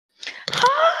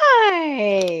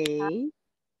Cambly.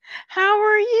 How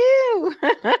are you?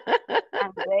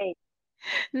 I'm great.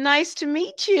 Nice to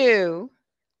meet you.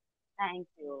 Thank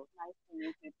you. Nice to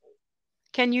meet you too.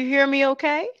 Can you hear me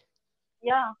okay?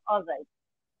 Yeah, all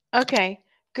right. Okay,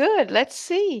 good. Let's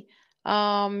see.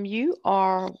 You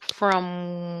are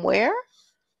from where?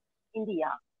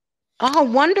 India. Oh,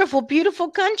 wonderful, beautiful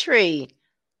country.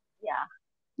 Yeah,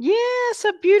 Yes,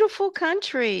 a beautiful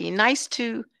country. Nice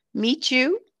to meet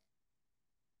you.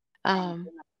 thank Um,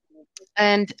 you. Nice to meet you too.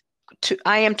 and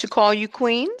I am to call you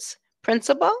Queen's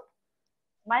Principal.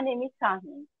 My name is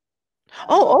Shaheen.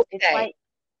 Oh, It's okay.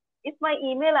 my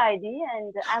email ID,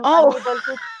 and I'm Oh, unable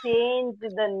to change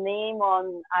the name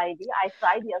on ID. I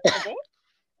tried yesterday,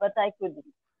 but I couldn't.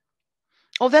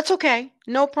 oh, that's okay.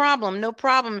 No problem. No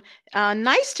problem.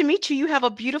 Nice to meet you. You have a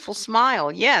beautiful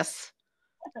smile. Yes.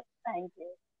 Thank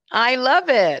you. I love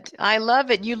it. I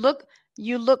love it. You look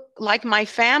like my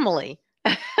family.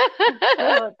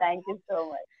 Oh, thank you so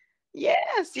much.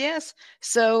 Yes, yes.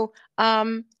 So,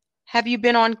 have you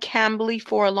been on Cambly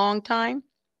for a long time?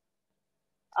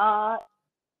 Uh,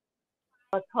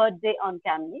 a third day on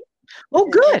Cambly. Oh,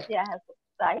 good. Recently, I have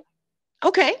subscribed.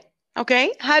 Okay.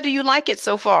 Okay. How do you like it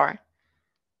so far?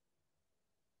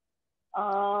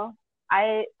 Uh,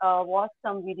 I watched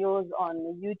some videos on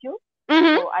YouTube.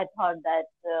 Mm-hmm. So I thought that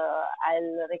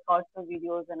I'll record some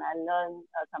videos and I'll learn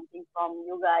something from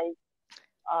you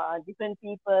guys, different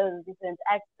people, different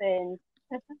accents.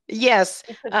 Yes.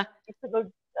 it's a Uh, it's a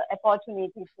good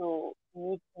opportunity to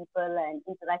meet people and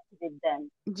interact with them.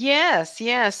 yes,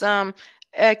 yes.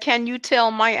 Can you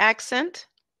tell my accent?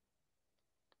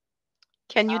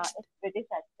 Can you It's British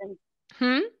accent.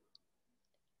 hmm?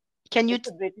 Can you It's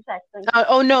a British accent,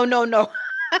 oh, no, no, no.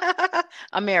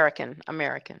 American,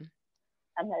 American.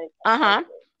 American. Uh-huh.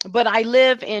 Okay, But I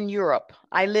live in Europe.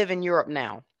 I live in Europe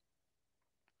now.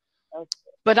 okay.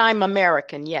 But I'm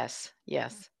American. Yes.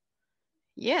 Yes.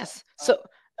 Yes. Uh, So,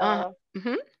 uh, uh,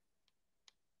 mhm.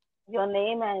 your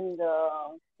name and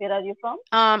where are you from?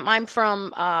 I'm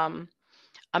from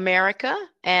America,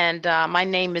 and my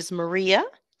name is Maria.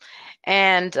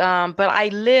 And but I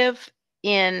live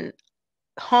in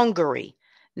Hungary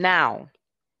now.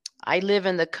 I live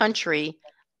in the country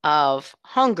of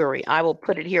Hungary. I will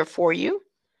put it here for you.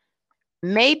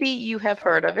 Maybe you have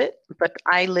heard of Okay. it, but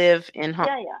I live in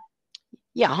Yeah, yeah.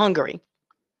 yeah, Hungary.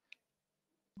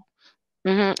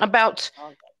 About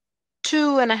Okay.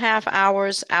 2.5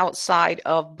 hours outside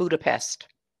of Budapest.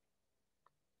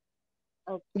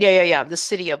 Okay. Yeah, yeah, yeah. The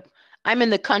city of, I'm in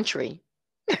the country.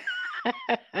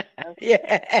 Okay.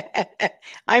 Yeah,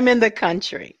 I'm in the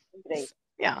country. Great.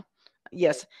 Yeah. Great.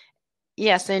 Yes.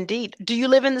 Yes, indeed. Do you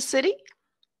live in the city?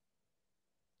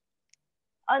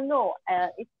 No,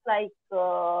 it's like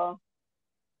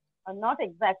not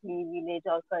exactly village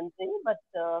or country, but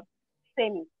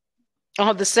same.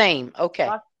 Oh, the same. Okay.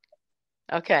 Not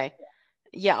Okay.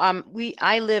 Yeah,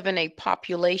 I live in a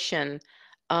population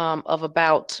of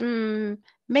about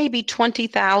maybe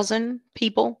 20,000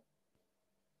 people.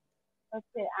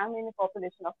 okay. I'm in a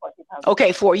population of 40,000 Okay,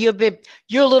 people. for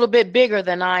you're a little bit bigger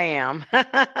than I am.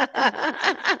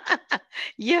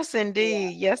 Yes, Yeah.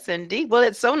 indeed. Yes, indeed. Well,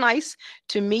 it's so nice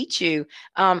to meet you.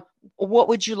 Um, what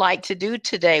would you like to do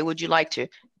today? Would you like to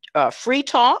free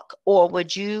talk, or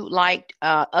would you like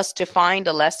us to find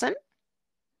a lesson?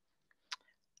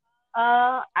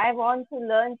 I want to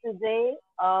learn today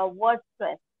word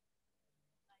stress.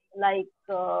 Like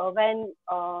when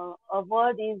a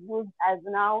word is used as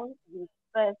a noun, we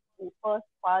stress the first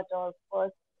part or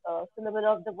first syllable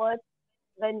of the word.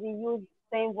 When we use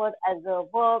same word as a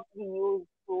verb, we use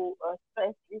to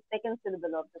stress the second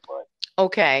syllable of the word.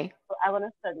 Okay. So I want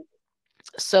to study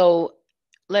it. So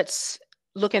let's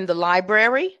look in the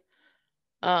library.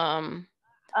 Um,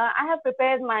 I have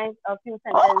prepared my a few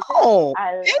sentences. oh,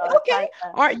 I'll okay, okay.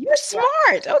 try. All right, you're Yeah,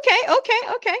 smart. Okay, okay,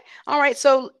 okay. All right,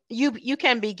 so you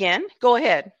can begin. Go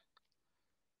ahead.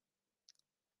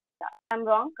 I'm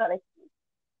wrong. Correct.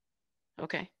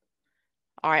 Okay.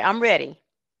 All right, I'm ready.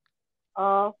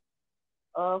 Uh,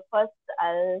 First,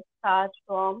 I'll start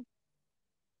from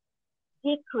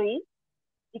decrease.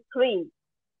 Decrease.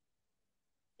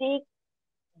 De-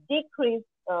 Decrease.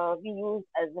 We use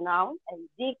as a noun and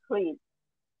decrease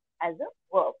as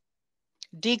a verb.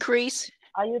 Decrease.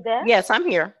 Are you there? Yes, I'm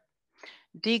here.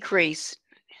 Decrease.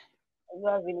 You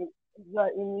are you are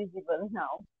invisible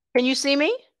now. Can you see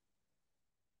me?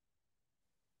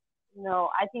 No,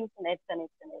 I think net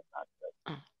connection is not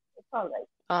good. Uh, It's all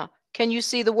right. can you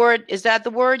see the word? Is that the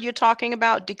word you're talking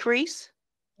about? Decrease?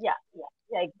 Yeah, yeah,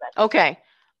 yeah, exactly. Okay.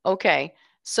 Okay.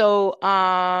 So,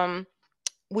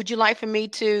 would you like for me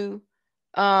to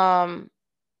um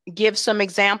give some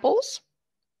examples?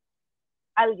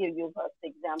 I'll give you first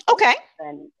example. Okay.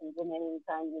 Then in the remaining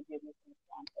time, you give me some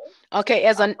examples. Okay,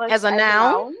 as First, a as a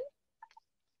noun.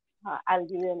 noun, I'll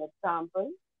give you an example.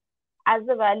 As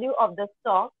the value of the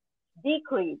stock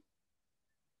decreased,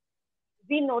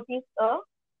 we noticed a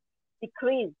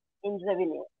decrease in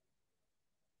revenue.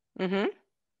 Mm-hmm.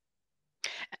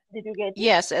 Did you get it?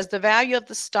 Yes, as the value of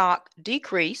the stock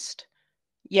decreased,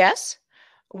 yes,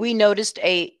 we noticed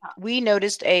a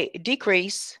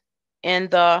decrease in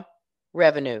the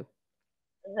revenue.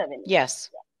 Revenue. Yes.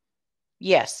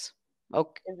 Yes.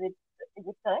 Okay. Is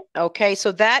it correct? Okay,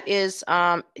 so that is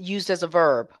used as a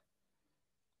verb.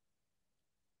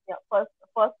 Yeah.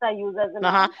 First I use as a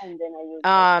Uh-huh. noun, and then I use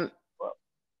as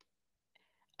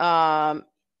a verb.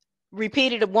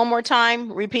 Repeat it one more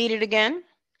time. Repeat it again.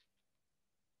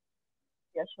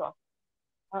 Yeah, sure.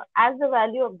 As the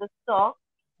value of the stock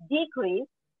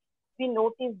decreased, we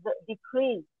noticed the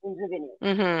decrease in revenue.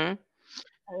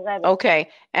 Mm-hmm. Okay.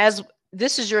 As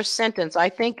this is your sentence, I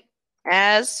think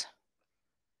as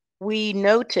we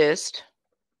noticed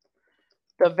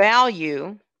the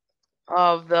value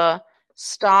of the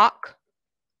stock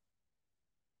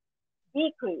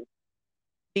decrease.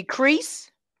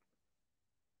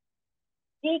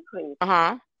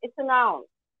 Uh-huh. It's a noun.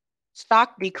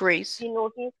 Stock decrease. We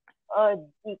noticed a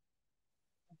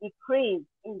decrease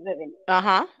in revenue.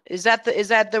 Uh-huh. Is that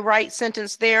the right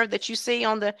sentence there that you see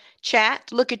on the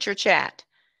chat? Look at your chat.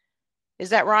 Is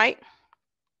that right?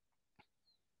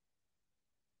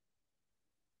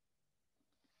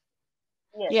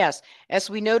 Yes. Yes. As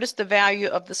we notice the value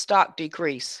of the stock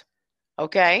decrease.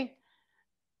 Okay.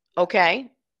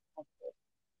 Okay.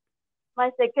 My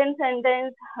second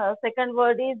sentence, second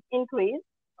word is increase.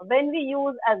 When we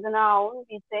use as a noun,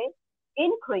 we say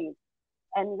increase.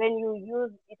 And when you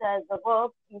use it as a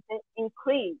verb, we say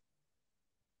increase.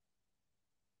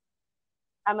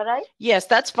 Am I right? Yes,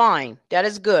 that's fine. That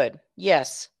is good.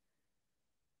 Yes.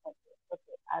 Okay.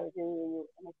 I'll give you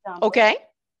an example. Okay.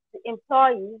 The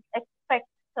employees expect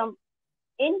some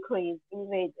increase in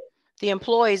wages. The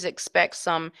employees expect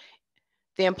some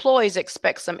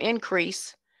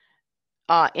increase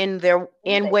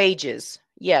in wages.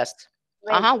 Yes.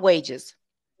 Wages.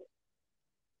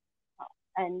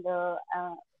 And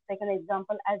second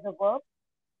example as a verb,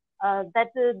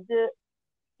 that would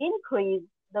increase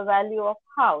the value of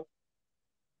house.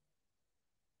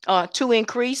 To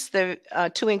increase the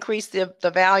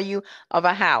value of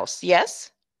a house.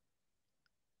 Yes.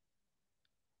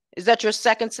 Is that your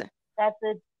second sentence? That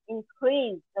would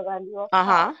increase the value of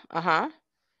house.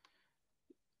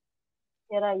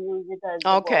 Here I use it as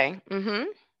a verb. Mm-hmm.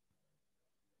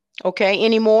 Okay.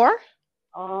 Any more?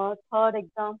 Third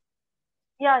example.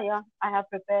 Yeah. I have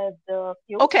prepared a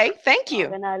few. Okay. Thank you.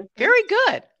 Very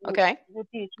good. Okay. You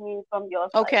teach me from your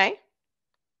side. Okay.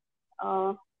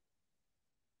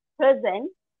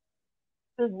 Present.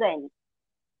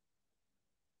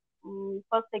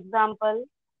 First example,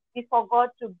 we forgot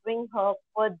to bring her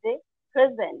birthday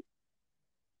present.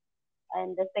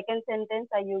 And the second sentence,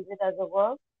 I use it as a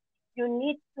verb. You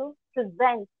need to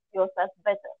present yourself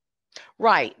better.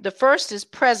 Right. The first is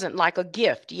present, like a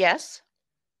gift. Yes.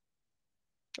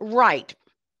 Right.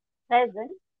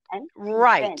 Present and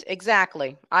right. Present.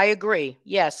 Exactly. I agree.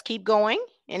 Yes. Keep going.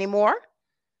 Any more?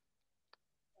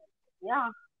 Yeah.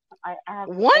 I have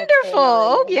wonderful.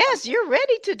 Oh, yes, you're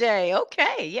ready today.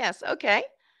 Okay. Yes. Okay.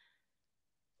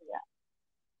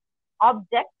 Yeah.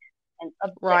 Object and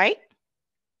object. Right.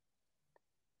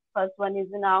 First one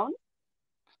is a noun.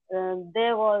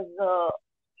 There was a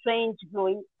strange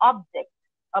glowing object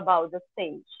above the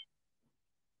stage.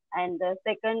 And the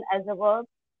second as a verb,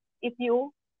 if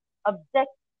you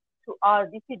object to our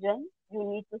decision, you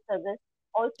need to suggest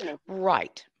alternatives.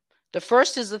 Right. The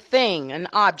first is a thing, an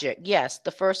object. Yes,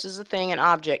 the first is a thing, an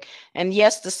object. And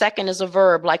yes, the second is a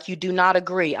verb, like you do not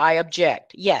agree. I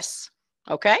object. Yes.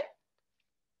 Okay.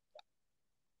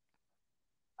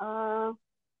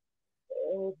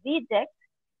 Reject.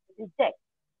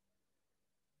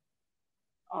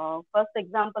 First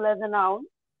example as a noun,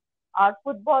 our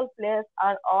football players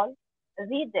are all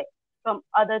rejects from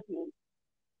other teams.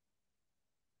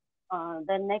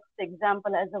 The next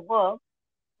example as a verb,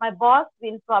 my boss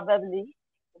will probably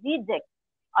reject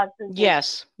our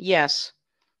suggestion.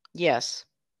 Yes.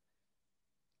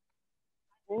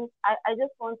 I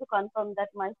just want to confirm that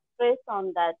my stress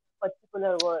on that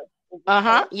particular word is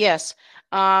yes.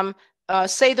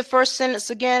 Say the first sentence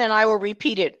again and I will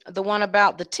repeat it. The one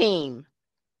about the team.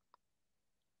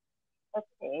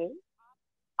 Okay.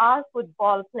 Our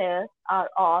football players are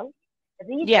all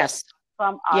rejects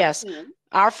from our team.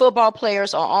 Our football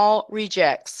players are all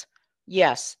rejects.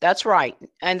 Yes, that's right.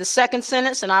 And the second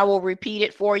sentence, and I will repeat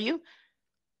it for you.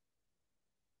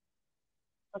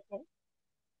 Okay.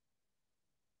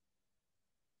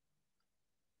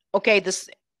 Okay, this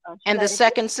Should and I the repeat?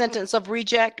 second sentence of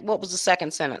reject, what was the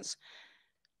second sentence?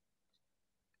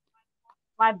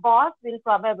 My boss will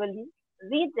probably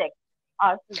reject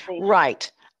our suggestion.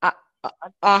 Right. Uh, Our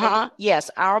uh-huh. suggestion.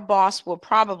 Yes, our boss will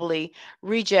probably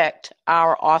reject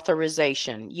our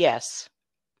authorization. Yes.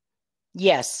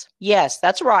 Yes. Yes,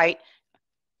 that's right.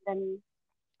 Then,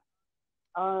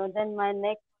 then my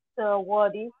next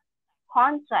word is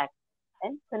contract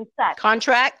and contract.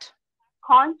 Contract?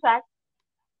 Contract,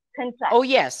 contract. Oh,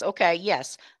 yes. Okay.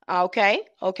 Yes. Okay.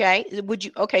 Okay. Would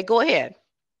you okay, go ahead.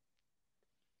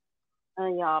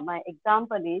 Yeah, my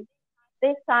example is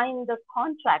they signed the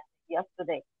contract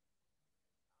yesterday.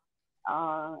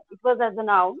 It was as a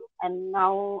noun, and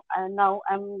now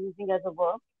I'm using as a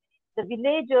verb. The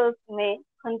villagers may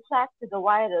contract the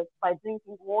virus by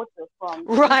drinking water from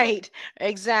the river. Right.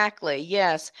 Exactly.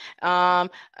 Yes. Um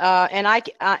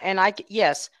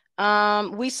yes.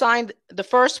 We signed the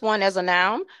first one as a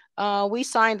noun. We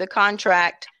signed the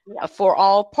contract Yeah. for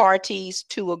all parties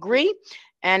to agree.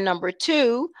 And number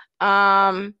two,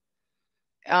 um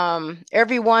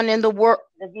everyone in the world.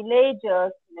 The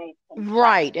villagers may contract.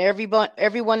 Right.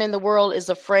 Everyone in the world is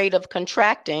afraid of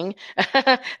contracting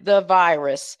the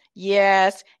virus.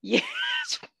 Yes. Yes.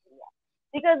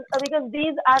 Because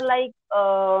these are like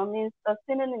means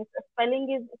synonyms. Spelling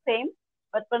is the same,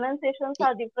 but pronunciations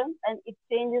are different, and it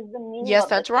changes the meaning Yes, of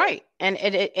that that's word. right. And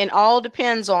it all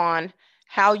depends on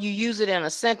how you use it in a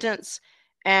sentence.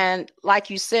 And like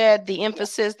you said, the Yeah.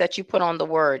 emphasis that you put on the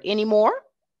word. Any more?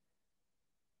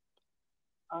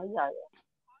 Yeah, yeah.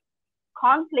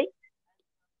 Conflict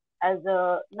as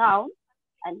a noun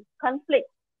and conflict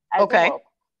as a Okay. verb.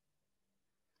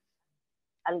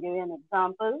 I'll give you an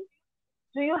example.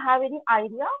 Do you have any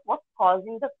idea what's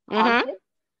causing the Mm-hmm. conflict?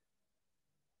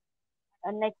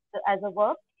 And next, as a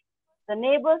verb, the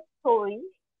neighbor's story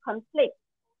conflicts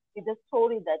with the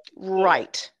story that you gave us.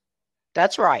 Right.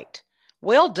 That's right.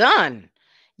 Well done.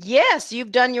 Yes,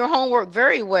 you've done your homework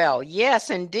very well. Yes,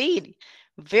 indeed.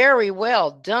 Very well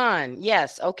done.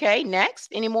 Yes. Okay.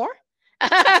 Next. Any more?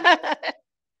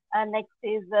 And next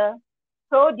is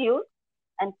produce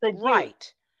and seduce.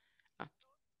 Right.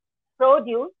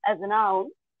 Produce as a noun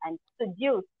and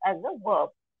seduce as a verb.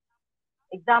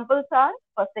 Examples are,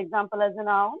 first example as a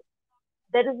noun,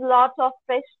 there is a lot of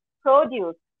fresh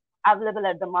produce available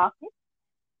at the market.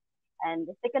 And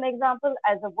the second example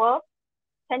as a verb,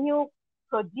 can you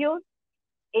produce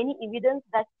any evidence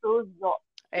that shows your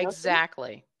innocence?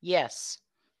 Exactly. Yes.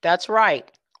 That's right.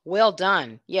 Well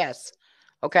done. Yes.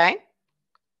 Okay.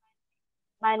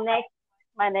 My next,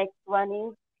 my next one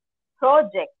is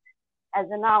project as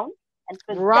a noun and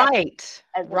project Right.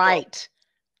 as a verb. Right.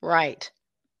 Right.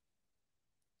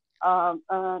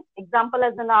 Example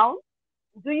as a noun,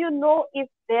 do you know if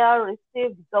they are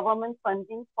received government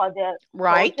funding for their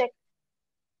Right. project?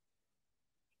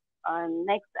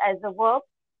 Next as a verb,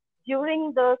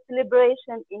 during the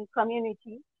celebration in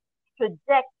community,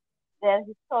 project their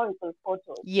historical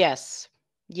photos. Yes.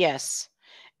 Yes.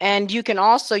 And you can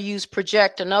also use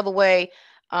project another way.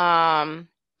 Um,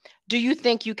 do you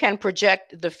think you can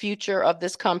project the future of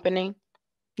this company?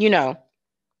 You know,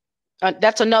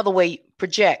 that's another way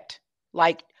project,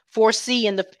 like foresee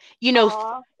in the,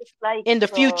 It's like in the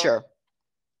future.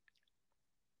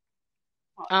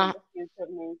 in Uh, the future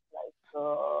means like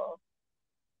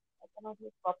I cannot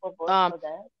use proper word um, for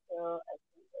that. I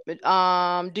think that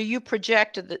but, is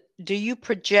do you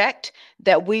project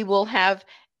that we will have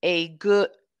a good.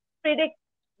 predict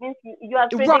means you are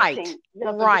Right, predicting. You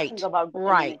are predicting right, about the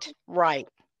right, community. right,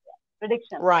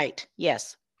 Prediction. right.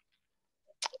 Yes.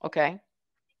 Okay.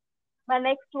 My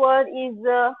next word is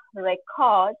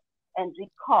record and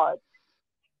record.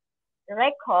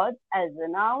 Record as a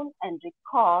noun and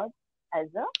record as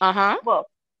a Uh-huh. verb.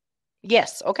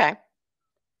 Yes. Okay.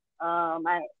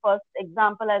 My first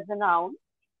example as a noun.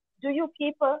 Do you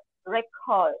keep a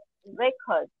record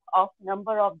of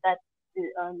number of the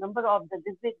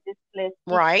visit this place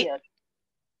each Right. year?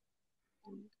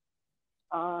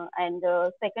 And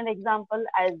second example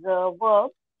as a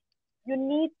verb, you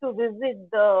need to visit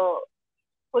the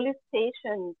police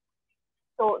station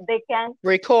so they can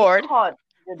Record. record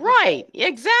your Right. details.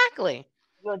 Exactly.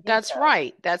 Your That's details.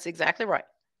 right. That's exactly right.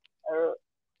 Uh,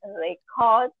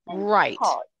 record and Right.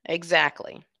 record.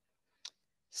 Exactly.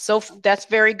 So that's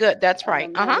very good. That's right.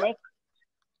 And Uh-huh.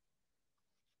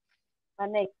 my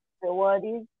next word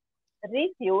is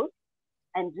refuse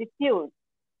and refuse.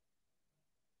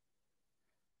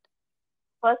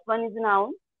 First one is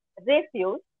noun,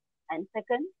 refuse, and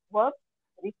second verb,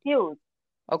 refuse.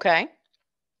 Okay.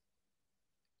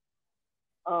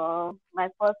 My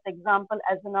first example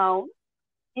as a noun,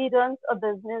 he runs a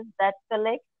business that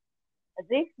collects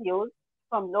refuse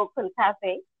from local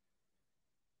cafes.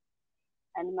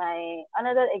 And my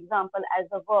another example as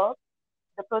a verb,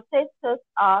 the protesters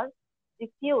are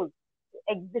refused to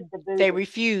exit the They building.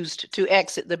 refused to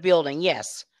exit the building.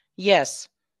 Yes. Yes.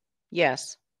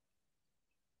 Yes.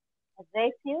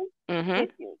 Refuse, Mm-hmm.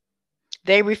 refuse.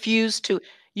 They refused to,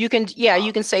 you Uh,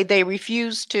 can say they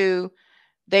refused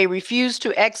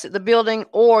to exit the building,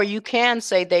 or you can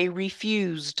say they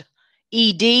refused,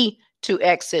 ed, to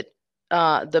exit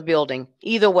the building.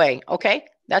 Either way, okay?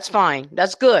 That's fine.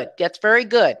 That's good. That's very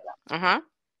good. Uh-huh.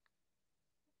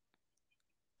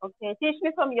 okay, teach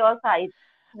me from your side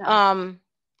now. Um,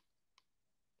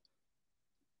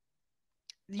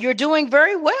 you're doing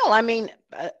very well. I mean,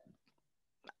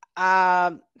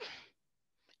 uh,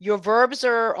 your verbs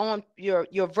are on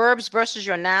your verbs versus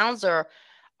your nouns are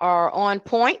on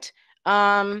point.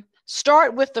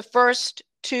 Start with the first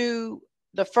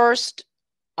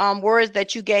words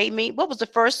that you gave me. What was the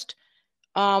first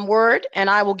word? And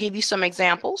I will give you some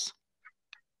examples.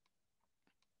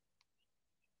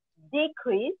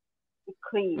 Decrease,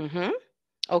 decrease. Mm-hmm.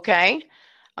 Okay.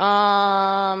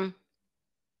 Um,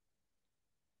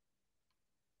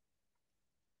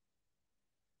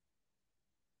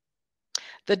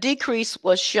 the decrease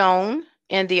was shown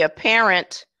in the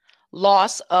apparent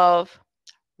loss of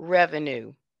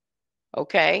revenue.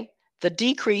 Okay. The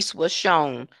decrease was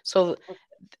shown. So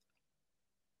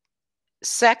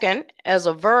second, as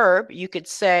a verb, you could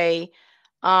say,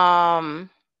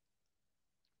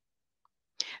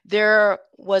 there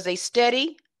was a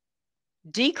steady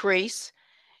decrease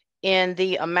in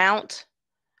the amount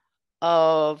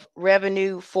of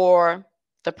revenue for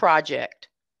the project.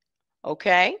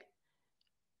 Okay.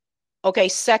 Okay.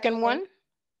 Second Okay. one.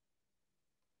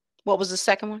 What was the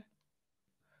second one?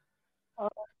 Uh,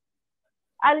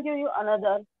 I'll give you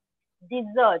another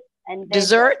dessert and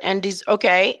Dessert desert. and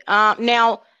okay.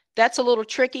 Now that's a little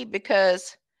tricky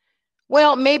because,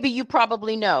 well, maybe you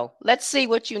probably know. Let's see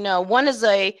what you know. One is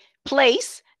a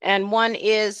place, and one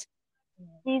is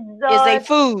a Dessert,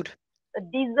 food.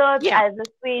 dessert Yeah. as a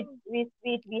sweet we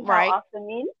have Right. after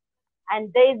meal,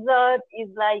 and desert is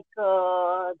like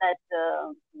that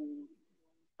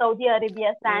Saudi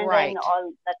Arabia sand and Right.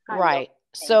 all that kind of Right.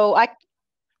 thing. So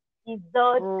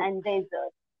Dessert and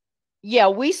desert, yeah,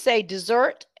 we say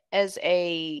dessert as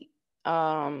a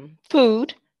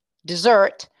food,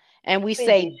 dessert, and we sweet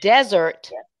say dish. desert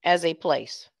Yes, as a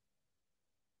place.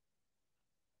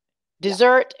 yeah.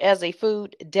 Dessert as a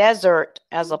food, desert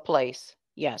as Mm. a place.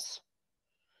 Yes.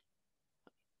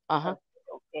 Uh-huh. Okay,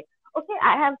 okay. Okay,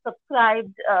 I have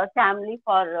subscribed Cambly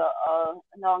for a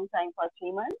long time, for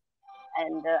 3 months,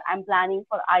 and I'm planning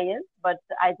for IELTS. But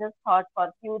I just thought for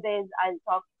a few days I'll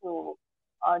talk to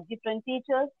different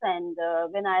teachers, and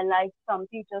when I like some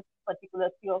teachers, particular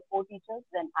 3 or 4 teachers,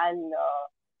 then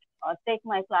I'll take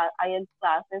my IELTS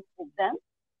classes with them.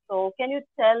 So can you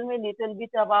tell me a little bit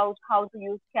about how to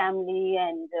use Cambly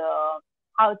and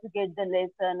how to get the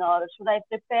lesson, or should I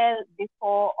prepare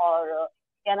before, or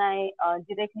can I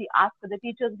directly ask the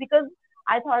teachers? Because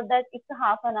I thought that it's a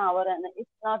half an hour and it's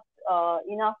not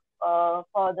enough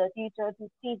for the teacher to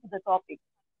teach the topic.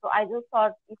 So I just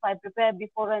thought if I prepare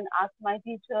before and ask my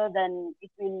teacher, then it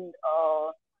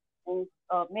will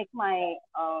make my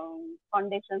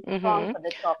foundation strong Mm-hmm. for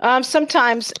the topic.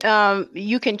 Sometimes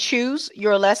you can choose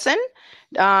your lesson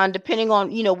depending on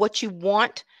what you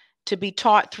want to be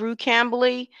taught through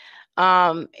Cambly.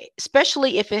 Um,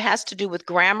 Especially if it has to do with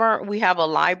grammar, we have a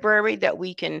library that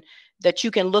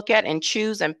you can look at and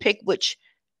choose and pick which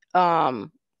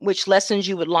lessons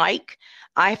you would like.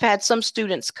 I've had some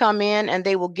students come in and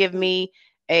they will give me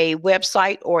a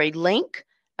website or a link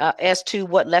as to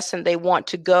what lesson they want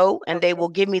to go, and they Okay. will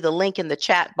give me the link in the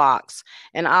chat box,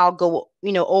 and I'll go,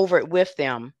 over it with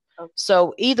them. Okay.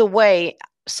 So either way,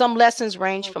 some lessons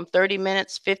range Okay. from 30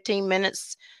 minutes, 15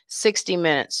 minutes, 60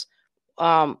 minutes,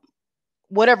 um,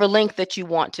 whatever length that you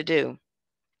want to do.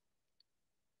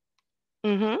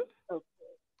 Mm-hmm. Okay.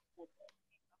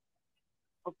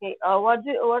 Okay. What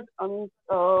you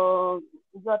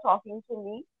are talking to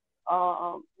me?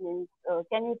 Means,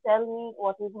 can you tell me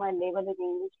what is my level in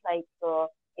English, like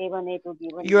A1, A2,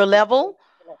 B1, Your B2, C1? level.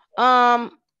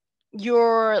 um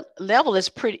your level is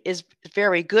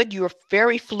very good. You're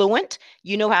very fluent.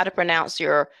 You know how to pronounce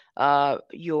your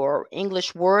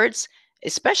English words,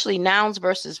 especially nouns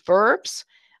versus verbs.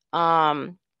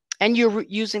 And you're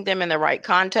using them in the right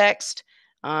context.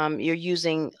 You're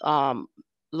using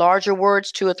larger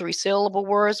words, 2 or 3 syllable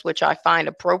words, which I find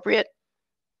appropriate.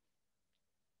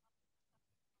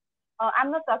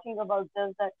 I'm not talking about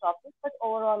just that topic, but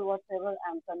overall, whatever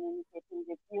I'm communicating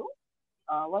with you.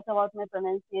 What about my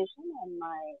pronunciation and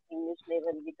my English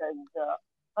level? Because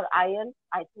for IELTS,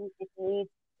 I think it needs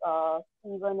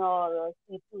C1 or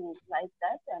C2 like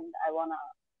that, and I wanna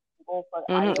go for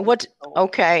IELTS. What? So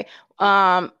Okay.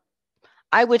 Um,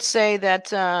 I would say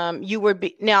that you would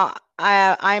be now.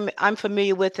 I'm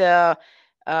familiar with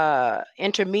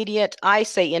intermediate. I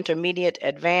say intermediate,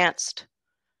 advanced.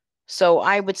 So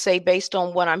I would say, based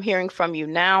on what I'm hearing from you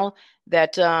now,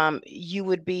 that you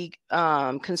would be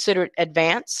considered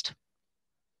advanced.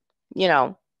 You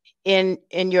know, in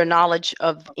your knowledge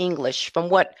of English. From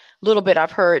what little bit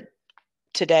I've heard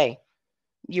today,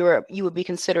 you would be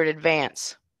considered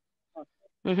advanced. okay,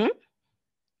 Hmm.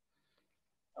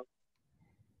 okay.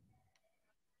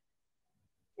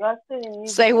 You are still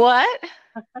Say invisible. what?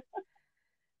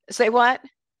 Say what?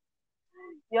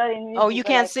 You are Oh, you invisible.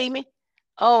 can't see me?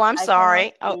 Oh, I'm I cannot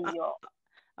sorry. Oh, see your.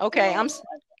 okay. No, no.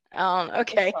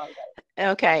 It's Okay. all right.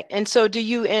 Okay. And so, do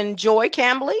you enjoy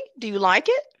Cambly? Do you like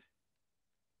it?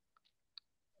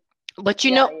 But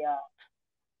you Yeah, know, yeah.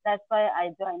 That's why I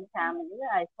joined Cambly.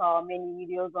 I saw many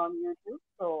videos on YouTube,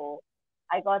 so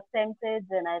I got tempted,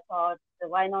 and I thought,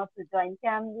 why not to join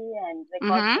Cambly and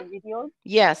record mm-hmm. some videos?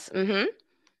 Yes. Mm-hmm.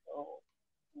 So,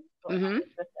 so Mm-hmm. I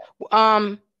prefer,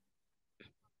 Um,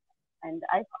 and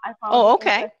I found oh, it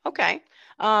okay. interesting. Okay.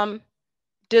 Um,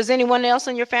 does anyone else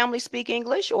in your family speak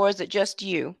English, or is it just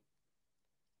you?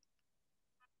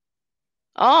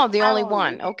 Oh, the I'm only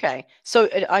one. only, Okay. So,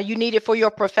 you need it for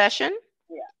your profession?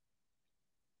 yeah.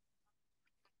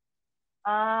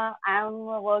 I'm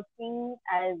working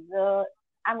as a,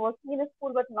 I'm working in a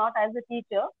school, but not as a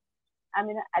teacher. I'm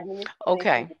in an administration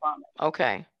Okay. department.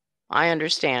 Okay. I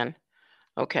understand.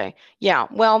 Okay. Yeah.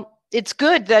 Well, it's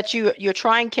good that you're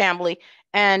trying Cambly.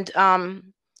 And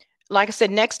like I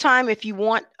said, next time if you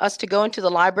want us to go into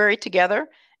the library together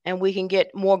and we can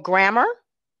get more grammar,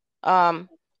 um,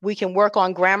 we can work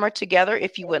on grammar together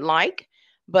if you Okay. would like.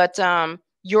 But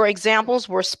your examples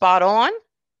were spot on.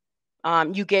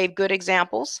 You gave good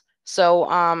examples. So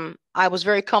I was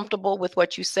very comfortable with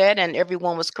what you said, and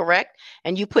everyone was correct.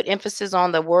 And you put emphasis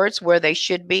on the words where they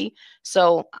should be.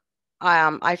 So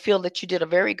I feel that you did a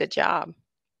very good job.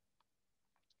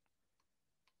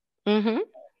 Hmm.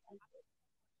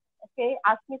 Okay.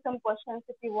 Ask me some questions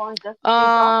if you want, just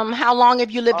quiz on, How long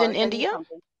have you lived in or tell me India?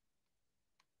 something.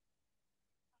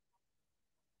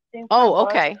 Since my Oh, birth,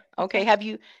 okay. Okay. Have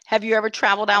you ever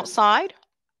traveled I'm outside?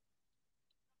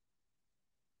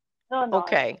 no, no,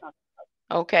 it's Okay. not.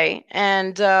 Okay.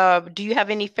 And do you have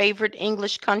any favorite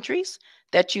English countries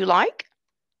that you like?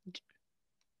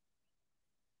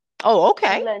 Oh,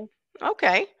 okay. England.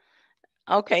 Okay.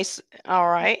 Okay. All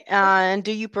right. And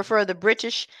do you prefer the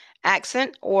British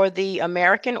accent or the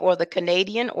American or the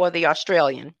Canadian or the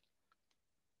Australian?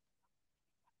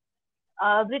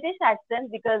 British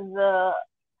accent because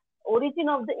origin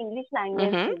of the English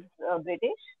language Mm-hmm. is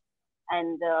British,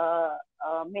 and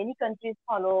many countries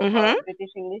follow Mm-hmm.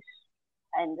 British English.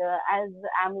 And as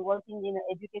I'm working in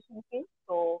education field,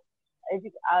 so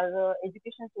our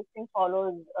education system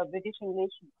follows British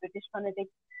English, British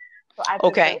phonetics. So I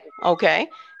prefer Okay. British. Okay.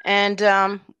 And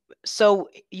so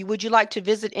would you like to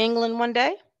visit England one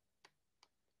day?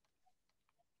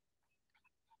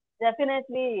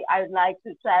 Definitely, I would like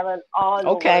to travel all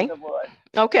over Okay. the world.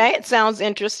 Okay. It sounds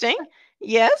interesting.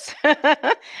 Yes.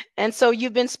 And so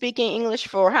you've been speaking English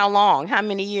for how long? How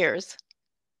many years?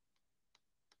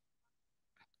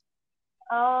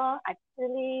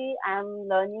 Actually, I'm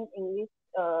learning English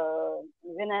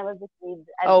when I was a kid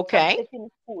as a Okay. subject in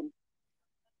school.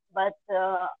 But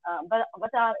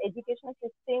our education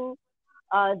system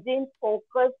didn't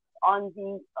focus on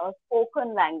the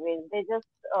spoken language. They just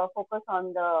focus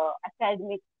on the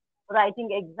academic writing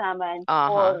exam and Uh-huh.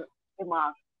 score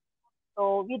remarks.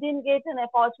 So we didn't get an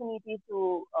opportunity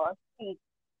to speak.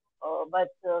 But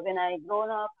when I grown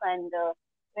up and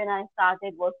when I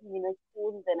started working in a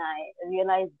school, then I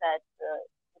realized that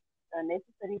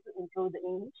necessary to improve the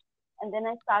English. And then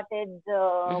I started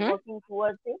Mm-hmm. working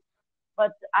towards it.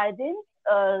 But I didn't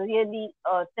really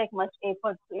take much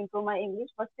effort to improve my English.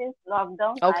 But since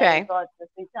lockdown, I Okay. got the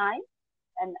free time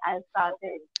and I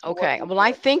started Okay. working Well,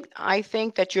 I towards it. think I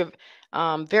think that you're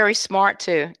very smart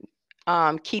to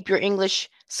keep your English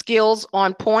skills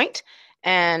on point,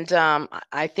 and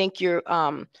I think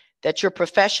that your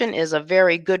profession is a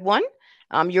very good one.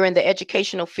 You're in the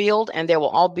educational field, and there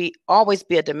will always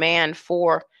be a demand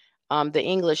for the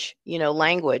English,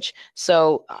 language.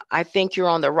 So I think you're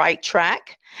on the right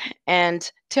track. And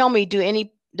tell me,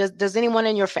 does anyone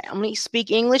in your family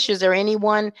speak English? Is there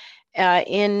anyone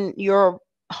in your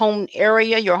home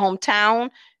area, your hometown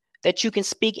that you can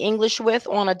speak English with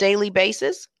on a daily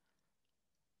basis?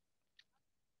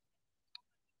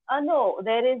 No,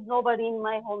 there is nobody in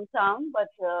my hometown, but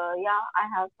yeah, I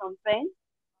have some friends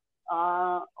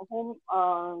whom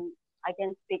I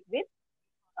can speak with.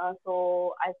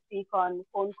 So I speak on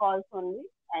phone calls only.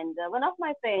 And one of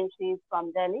my friends, she's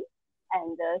from Delhi,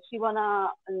 and she wanna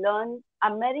learn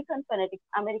American phonetics,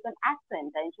 American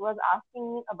accent, and she was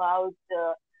asking me about.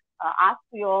 Ask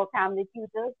your family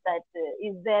tutors that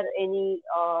is there any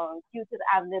tutor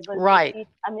available to Right. teach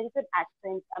American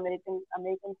accent,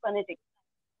 American phonetics.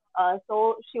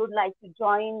 So she would like to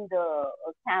join the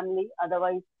Cambly.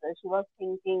 Otherwise, she was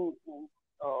thinking,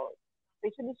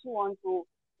 especially she wants to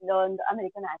learn the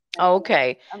American accent and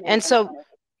Okay. And American so phonetics.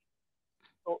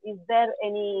 So, is there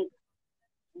any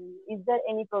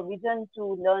provision to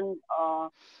learn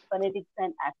phonetics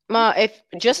and accent, if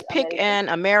especially just pick American? an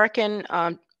American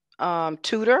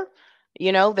tutor,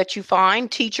 that you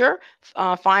find teacher,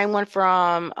 find one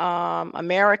from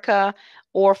America,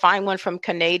 or find one from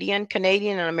Canadian.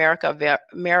 Canadian and American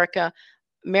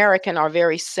are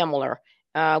very similar.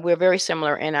 We're very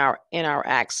similar in our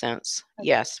accents. Okay,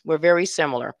 Yes, we're very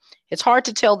similar. It's hard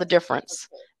to tell the difference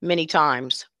okay, many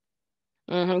times.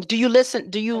 Do you listen?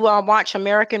 Do you okay, watch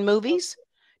American movies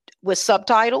okay. with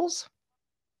subtitles?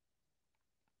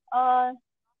 Uh,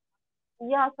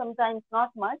 Yeah, sometimes not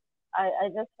much. I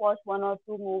just watch one or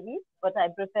two movies, but I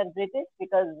prefer British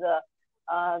because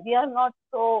we are not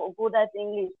so good at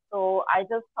English. So I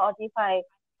just thought if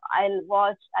I'll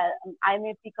watch, I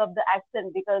may pick up the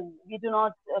accent because we do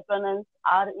not pronounce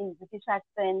R in British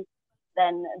accent.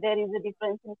 Then there is a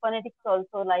difference in phonetics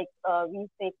also. Like we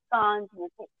say can't, we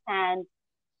say can't,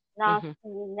 Hmm.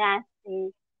 nasty,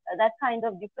 nasty. That kind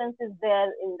of difference is there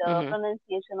in the Hmm.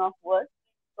 pronunciation of words.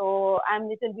 So I'm a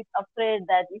little bit afraid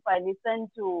that if I listen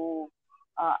to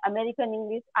American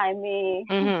English, I may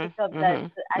Mhm. pick up that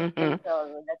Mhm. accent Mhm.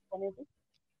 or that phonetics.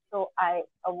 So I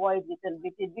avoid little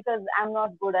bit it because I'm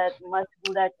not good at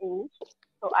English.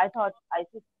 So I thought I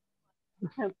should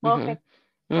Mhm. perfect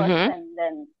first Mhm. and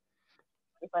then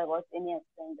if I watch any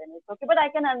accent, then it's okay. But I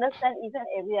can understand each and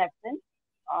every accent.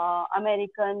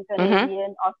 American, Mhm.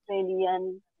 Canadian,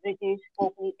 Australian, British,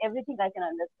 Cockney, everything I can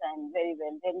understand very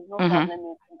well. There is no Mhm. problem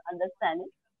in understanding.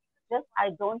 Just I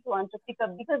don't want to pick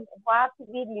up because what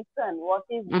we listen, what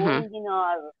is Mhm. going in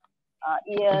our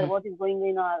ear, Mhm. what is going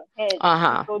in our head, we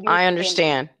Uh-huh. produce I same thing.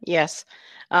 understand. Yes.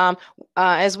 Um,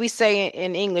 as we say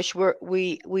in English,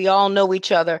 we all know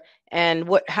each other, and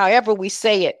however we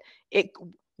say it, it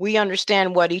we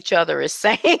understand what each other is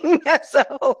saying.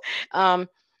 So, um,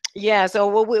 yeah. So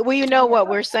we know what Yeah.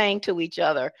 we're saying to each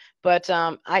other. But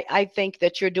I think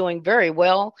that you're doing very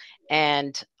well,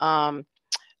 and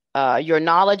your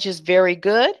knowledge is very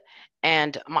good,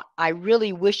 and I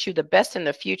really wish you the best in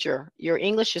the future. Your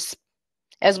English is,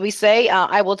 as we say,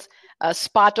 I will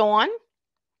spot on.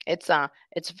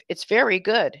 It's very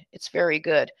good. It's very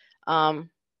good. Um,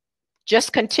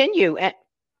 just continue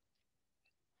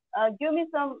Uh, give me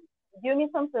some give me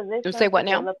some and say suggestion to what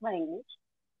now? develop my English.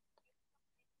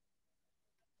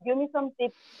 Give me some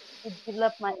tips to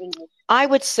develop my English. I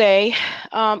would say,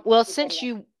 well, You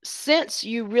can since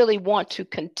you really want to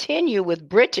continue with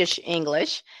British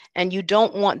English and you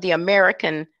don't want the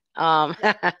American um,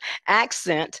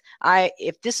 accent,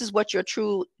 if this is what your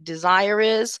true desire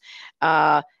is,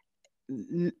 uh,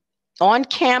 on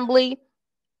Cambly,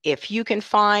 if you can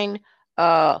find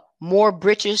more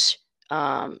British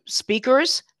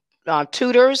speakers,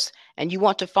 tutors, and you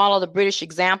want to follow the British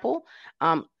example,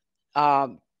 um,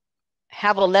 um,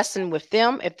 have a lesson with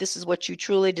them if this is what you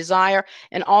truly desire,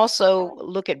 and also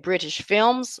look at British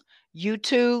films,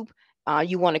 YouTube.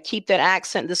 You want to keep that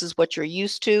accent. This is what you're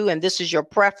used to, and this is your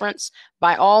preference.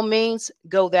 By all means,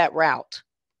 go that route.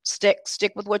 Stick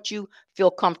with what you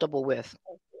feel comfortable with.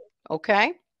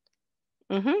 Okay.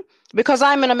 hmm Because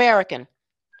I'm an American,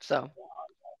 so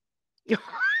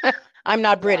I'm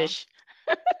not yeah. British.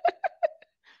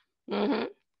 hmm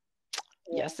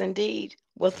Yeah. Yes, indeed.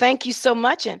 Well, thank you so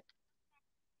much. And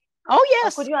oh, Could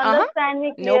yes. you Uh huh. understand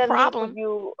me No clearly? Could problem.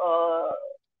 you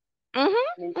Mm-hmm.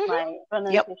 means Mm-hmm. my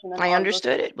Yep. pronunciation and I all those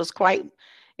understood things? it.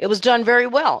 It was done very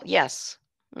well. Yes.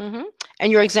 Mm-hmm.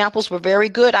 And your examples were very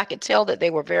good. I could tell that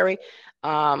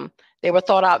um, they were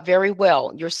thought out very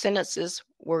well. Your sentences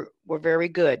were very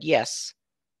good. Yes.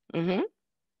 Mm-hmm.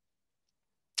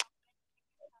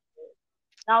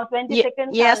 Now 20 Yeah.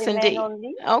 seconds are Yes, remain indeed.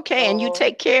 only. Okay. And you So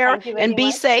take care thank you and very be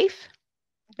much. safe.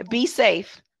 Be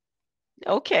safe.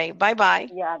 Okay. Bye bye.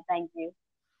 Yeah, thank you.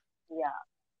 Yeah.